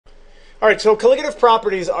All right, so colligative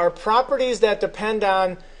properties are properties that depend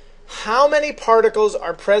on how many particles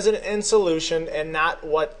are present in solution and not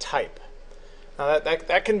what type. Now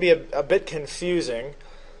that can be a bit confusing,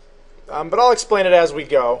 but I'll explain it as we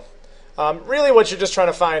go. Really what you're just trying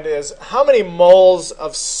to find is how many moles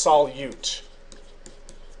of solute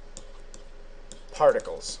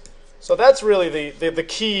particles. So that's really the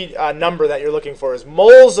key number that you're looking for is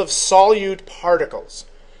moles of solute particles.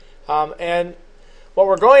 And what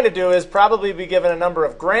we're going to do is probably be given a number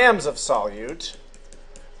of grams of solute,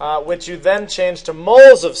 which you then change to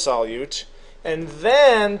moles of solute, and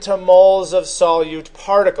then to moles of solute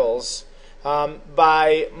particles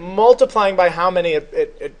by multiplying by how many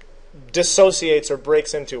it dissociates or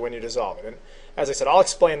breaks into when you dissolve it. And as I said, I'll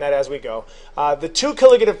explain that as we go. The two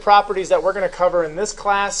colligative properties that we're going to cover in this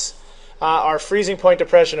class are freezing point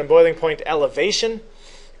depression and boiling point elevation.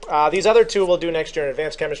 These other two we'll do next year in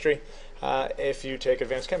advanced chemistry if you take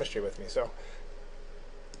advanced chemistry with me. So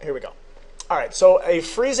here we go. All right, so a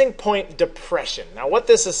freezing point depression. Now what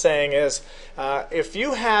this is saying is if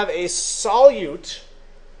you have a solute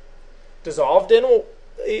dissolved in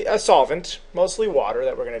a solvent, mostly water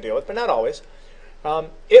that we're going to deal with, but not always,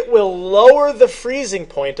 it will lower the freezing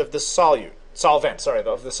point of the solvent.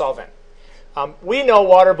 We know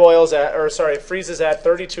water freezes at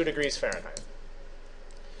 32 degrees Fahrenheit.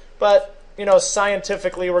 But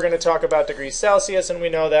scientifically, we're going to talk about degrees Celsius, and we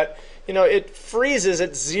know that it freezes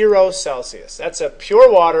at 0 Celsius. That's a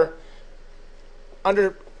pure water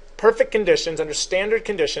under perfect conditions, under standard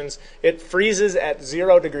conditions. It freezes at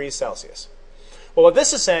 0 degrees Celsius. Well, what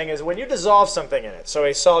this is saying is when you dissolve something in it, so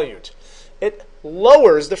a solute, it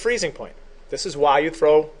lowers the freezing point. This is why you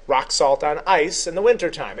throw rock salt on ice in the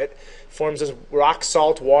wintertime. It forms this rock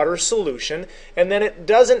salt water solution, and then it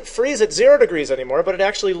doesn't freeze at 0 degrees anymore, but it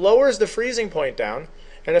actually lowers the freezing point down.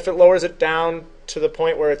 And if it lowers it down to the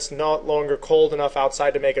point where it's no longer cold enough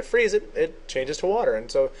outside to make it freeze, it changes to water.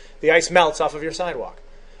 And so the ice melts off of your sidewalk.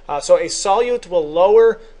 So a solute will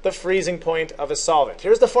lower the freezing point of a solvent.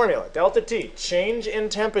 Here's the formula. Delta T, change in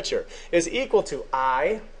temperature, is equal to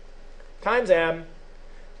I times M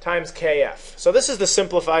times Kf. So this is the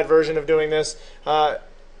simplified version of doing this.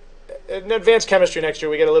 In advanced chemistry next year,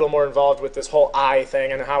 we get a little more involved with this whole I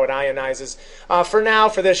thing and how it ionizes. For now,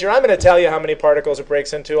 for this year, I'm going to tell you how many particles it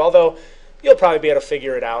breaks into, although you'll probably be able to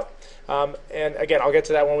figure it out. And again, I'll get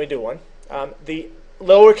to that when we do one. The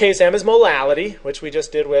lowercase m is molality, which we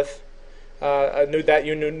just did with a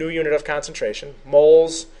new unit of concentration,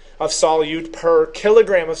 moles of solute per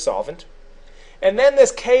kilogram of solvent. And then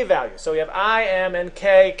this K value. So we have I, M, and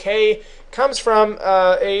K. K comes from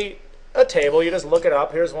a table. You just look it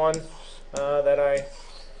up. Here's one that I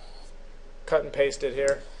cut and pasted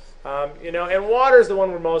here. And water is the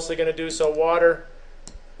one we're mostly going to do. So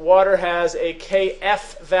water has a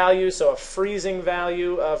Kf value, so a freezing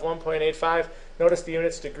value of 1.85. Notice the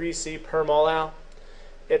units degrees C per molal.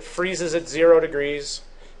 It freezes at 0 degrees.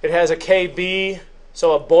 It has a Kb,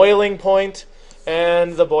 so a boiling point,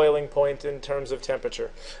 and the boiling point in terms of temperature.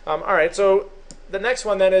 All right, so the next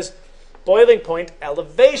one then is boiling point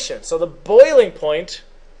elevation. So the boiling point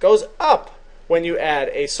goes up when you add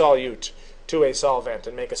a solute to a solvent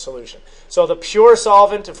and make a solution. So the pure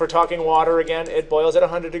solvent, if we're talking water again, it boils at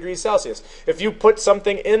 100 degrees Celsius. If you put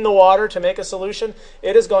something in the water to make a solution,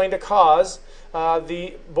 it is going to cause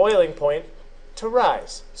the boiling point to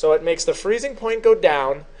rise. So it makes the freezing point go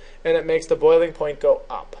down, and it makes the boiling point go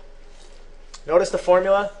up. Notice the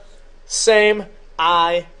formula? Same,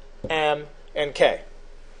 I, M, and K.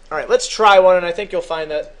 All right, let's try one, and I think you'll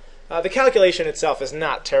find that the calculation itself is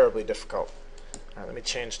not terribly difficult. All right, let me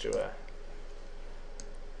change to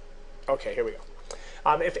okay, here we go.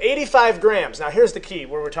 If 85 grams, now here's the key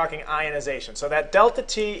where we're talking ionization. So that delta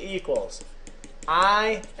T equals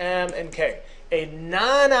I, M, and K. A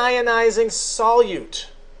non-ionizing solute,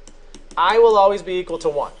 I will always be equal to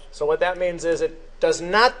 1. So what that means is it does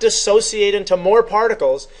not dissociate into more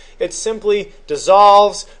particles. It simply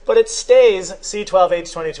dissolves, but it stays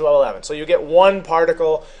C12H22O11. So you get 1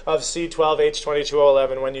 particle of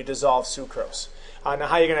C12H22O11 when you dissolve sucrose. Now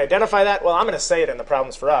how are you going to identify that? Well, I'm going to say it in the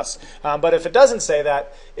problems for us. But if it doesn't say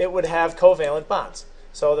that, it would have covalent bonds.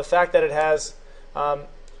 So the fact that it has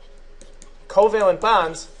covalent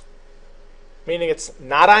bonds, meaning it's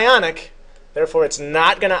not ionic, therefore it's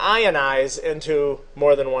not going to ionize into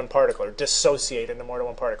more than 1 particle or dissociate into more than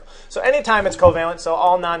 1 particle. So anytime it's covalent, so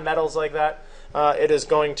all nonmetals like that, it is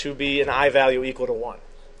going to be an I value equal to 1.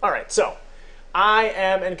 All right, so I,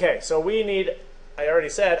 M, and K. So we need, I already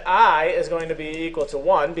said, I is going to be equal to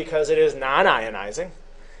 1 because it is non-ionizing.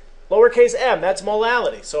 Lowercase m, that's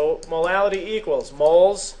molality. So molality equals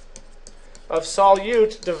moles of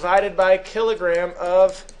solute divided by kilogram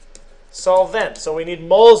of solvent. So we need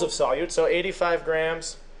moles of solute. So 85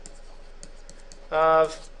 grams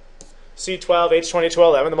of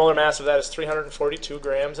C12H22O11. The molar mass of that is 342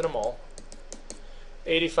 grams in a mole.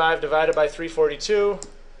 85 divided by 342.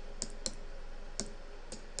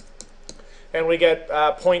 And we get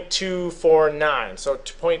 0.249. So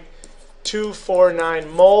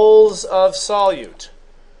 0.249 moles of solute.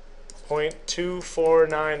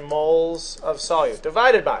 0.249 moles of solute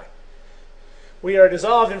divided by. We are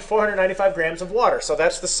dissolved in 495 grams of water. So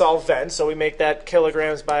that's the solvent. So we make that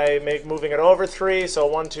kilograms by moving it over 3. So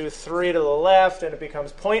 1, 2, 3 to the left, and it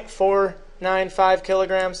becomes 0.495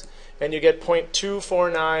 kilograms. And you get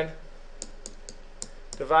 0.249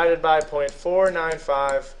 divided by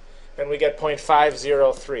 0.495, and we get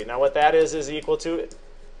 0.503. Now what that is equal to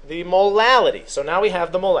the molality. So now we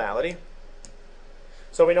have the molality.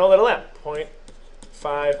 So we know little m,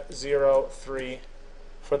 0.503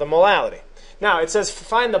 for the molality. Now it says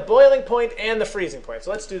find the boiling point and the freezing point.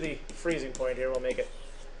 So let's do the freezing point here. We'll make it.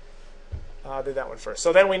 I'll do that one first.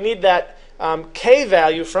 So then we need that K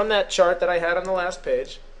value from that chart that I had on the last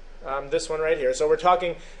page. This one right here. So we're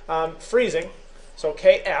talking freezing. So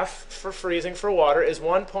Kf for freezing for water is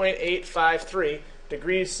 1.853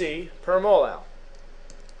 degrees C per molal.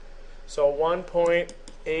 So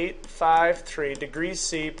 1.853 degrees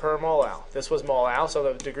C per molal. This was molal, so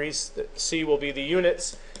the degrees C will be the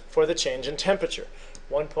units for the change in temperature.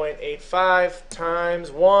 1.85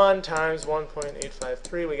 times 1 times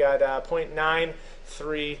 1.853, we got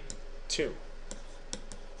 0.932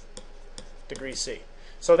 degrees C.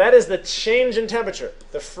 So that is the change in temperature.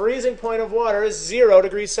 The freezing point of water is 0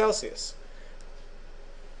 degrees Celsius.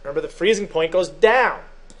 Remember, the freezing point goes down,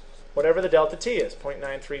 whatever the delta T is,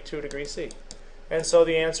 0.932 degrees C. And so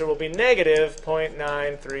the answer will be negative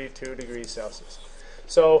 0.932 degrees Celsius.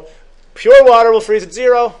 So pure water will freeze at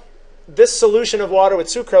 0. This solution of water with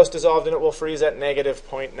sucrose dissolved in it will freeze at negative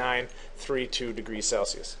 0.932 degrees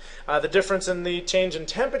Celsius. The difference in the change in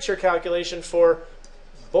temperature calculation for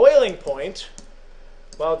boiling point,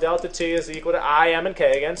 well, delta T is equal to I, M, and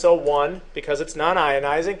K again, so 1 because it's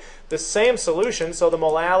non-ionizing. The same solution, so the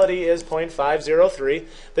molality is 0.503.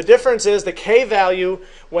 The difference is the K value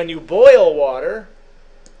when you boil water.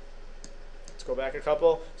 Let's go back a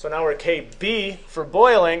couple. So now we're KB for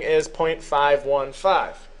boiling is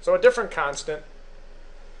 0.515. So a different constant,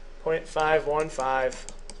 0.515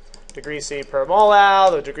 degrees C per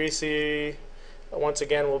molal. The degree C, once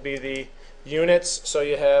again, will be the units. So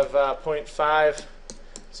you have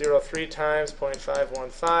 0.503 times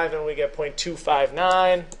 0.515, and we get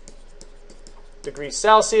 0.259 degrees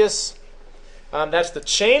Celsius. That's the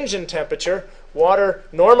change in temperature. Water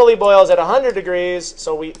normally boils at 100 degrees,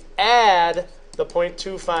 so we add the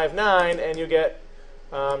 0.259, and you get,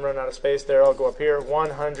 run out of space there, I'll go up here,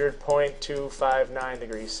 100.259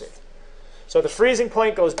 degrees C. So the freezing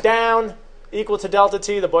point goes down, equal to delta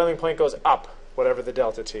T. The boiling point goes up, whatever the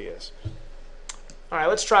delta T is. All right,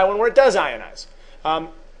 let's try one where it does ionize.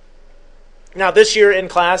 Now, this year in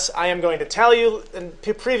class, I am going to tell you, in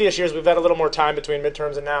previous years, we've had a little more time between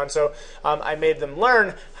midterms and now, and so I made them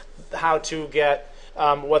learn how to get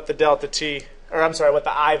what the delta T, or I'm sorry, what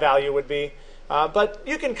the I value would be. But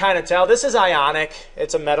you can kind of tell. This is ionic.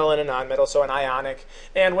 It's a metal and a nonmetal, so an ionic.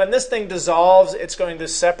 And when this thing dissolves, it's going to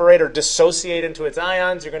separate or dissociate into its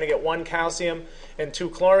ions. You're going to get 1 calcium and 2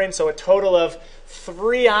 chlorine, so a total of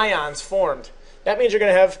 3 ions formed. That means you're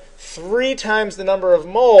going to have 3 times the number of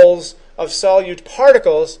moles of solute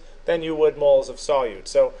particles than you would moles of solute.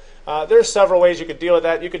 So there's several ways you could deal with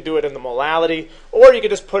that. You could do it in the molality, or you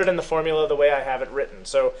could just put it in the formula the way I have it written.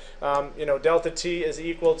 So delta T is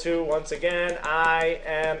equal to, once again, I,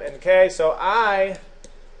 M, and K. So I,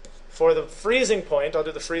 for the freezing point, I'll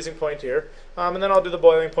do the freezing point here, and then I'll do the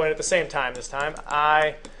boiling point at the same time this time.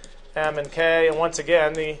 I, M, and K. And once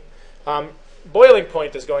again, the boiling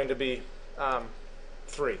point is going to be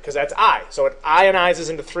 3, because that's I. So it ionizes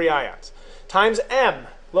into 3 ions. Times M,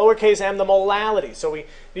 lowercase m, the molality. So we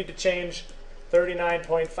need to change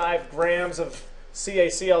 39.5 grams of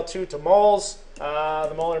CaCl2 to moles.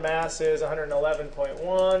 The molar mass is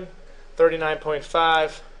 111.1.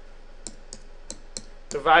 39.5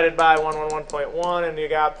 divided by 111.1, and you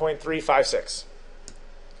got 0.356.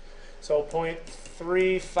 So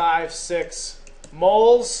 0.356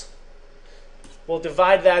 moles. We'll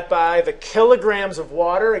divide that by the kilograms of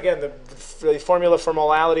water. Again, the formula for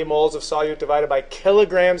molality, moles of solute divided by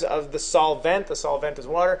kilograms of the solvent. The solvent is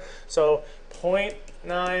water. So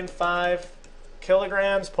 0.95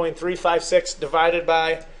 kilograms, 0.356 divided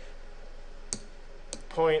by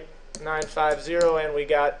 0.950, and we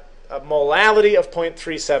got a molality of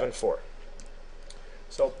 0.374.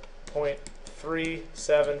 So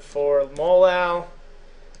 0.374 molal.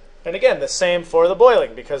 And again, the same for the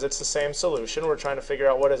boiling because it's the same solution. We're trying to figure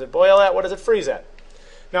out what does it boil at, what does it freeze at.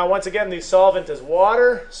 Now, once again, the solvent is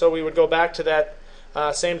water, so we would go back to that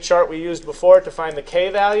same chart we used before to find the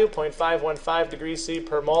K value, 0.515 degrees C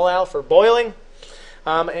per molal for boiling.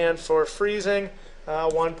 And for freezing,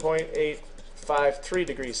 1.853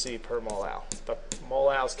 degrees C per molal. The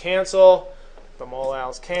molals cancel. The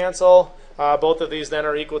molals cancel. Both of these then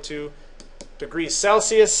are equal to degrees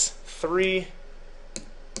Celsius, 3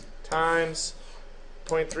 times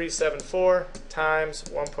 0.374 times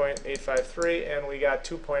 1.853, and we got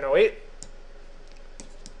 2.08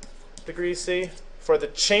 degrees C. For the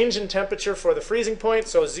change in temperature for the freezing point,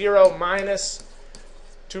 so 0 minus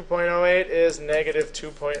 2.08 is negative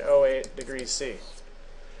 2.08 degrees C.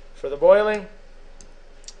 For the boiling,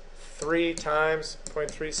 3 times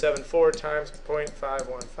 0.374 times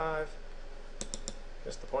 0.515,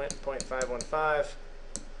 just the point, 0.515,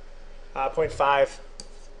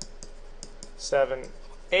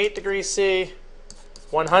 0.578 degrees C.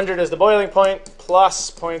 100 is the boiling point,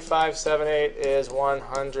 plus 0.578 is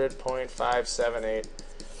 100.578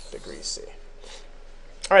 degrees C.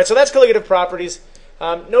 All right, so that's colligative properties.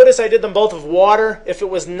 Notice I did them both with water. If it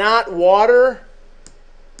was not water,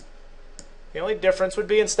 the only difference would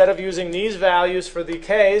be instead of using these values for the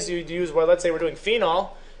Ks, you'd use, well, let's say we're doing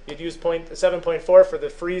phenol, you'd use 7.4 for the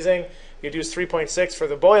freezing, you'd use 3.6 for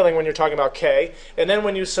the boiling when you're talking about K. And then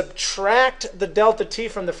when you subtract the delta T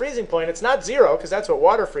from the freezing point, it's not 0, because that's what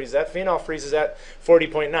water freezes at. Phenol freezes at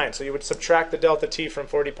 40.9. So you would subtract the delta T from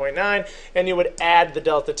 40.9, and you would add the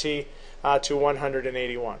delta T to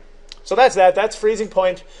 181. So that's that. That's freezing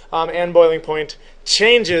point and boiling point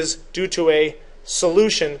changes due to a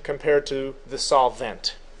solution compared to the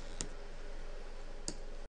solvent.